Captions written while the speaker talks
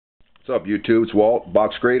What's up, YouTube? It's Walt,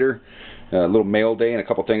 Box Grader. A little mail day and a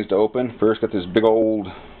couple things to open. First, got this big old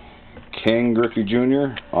Ken Griffey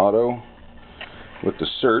Jr. auto with the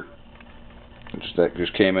cert. That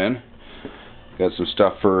just came in. Got some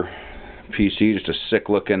stuff for PC, just a sick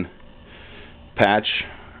looking patch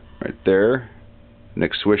right there.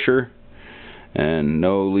 Nick Swisher and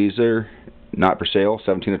no laser, not for sale,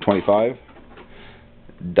 17 of 25.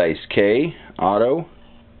 Dice K auto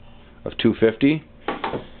of 250.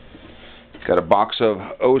 Got a box of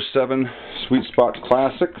 07 Sweet Spot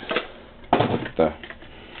Classic. The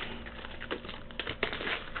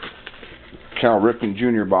Cal Ripken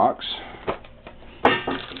Jr. box.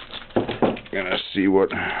 Gonna see what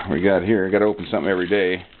we got here. Gotta open something every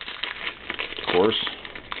day, of course.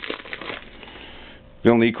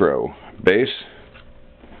 Bill Necro base.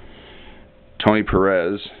 Tony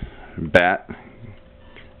Perez bat.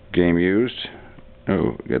 Game used.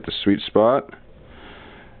 Oh, we got the Sweet Spot.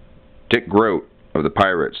 Dick Groat of the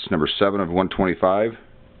Pirates, number 7 of 125.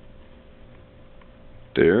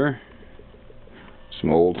 There.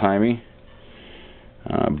 Some old-timey.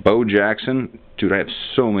 Bo Jackson. Dude, I have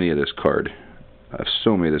so many of this card.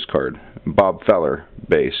 Bob Feller,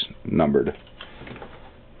 base, numbered.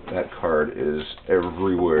 That card is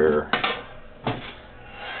everywhere.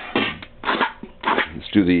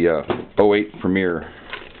 Let's do the 08 Premier.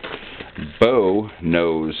 Bo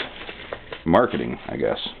knows marketing, I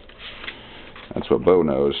guess. That's what Bo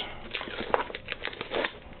knows.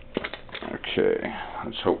 Okay,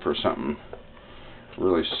 let's hope for something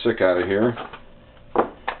really sick out of here.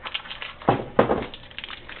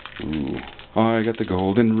 Ooh. Oh, I got the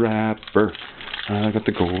golden wrapper. I got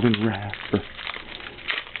the golden wrapper.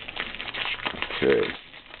 Okay.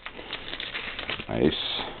 Nice.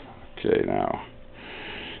 Okay, now.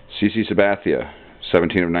 CC Sabathia,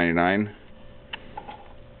 17 of 99.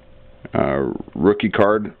 Rookie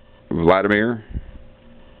card, Vladimir.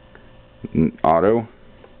 Auto.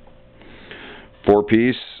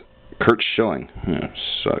 4-piece, Kurt Schilling.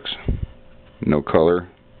 Sucks. No color.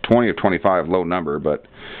 20 of 25, low number, but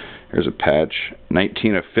here's a patch.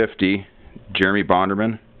 19 of 50, Jeremy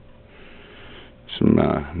Bonderman. Some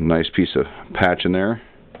nice piece of patch in there.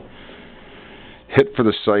 Hit for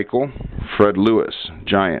the cycle, Fred Lewis,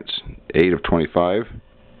 Giants, 8 of 25.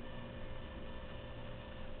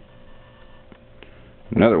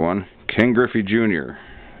 Another one, Ken Griffey Jr.,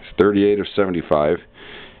 38 of 75,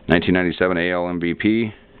 1997 AL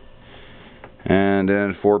MVP. And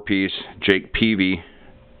then 4-piece, Jake Peavy,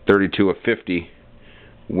 32 of 50,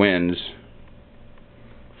 wins.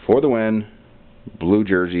 For the win, blue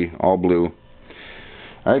jersey, all blue.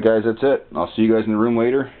 Alright guys, that's it. I'll see you guys in the room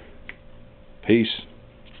later. Peace.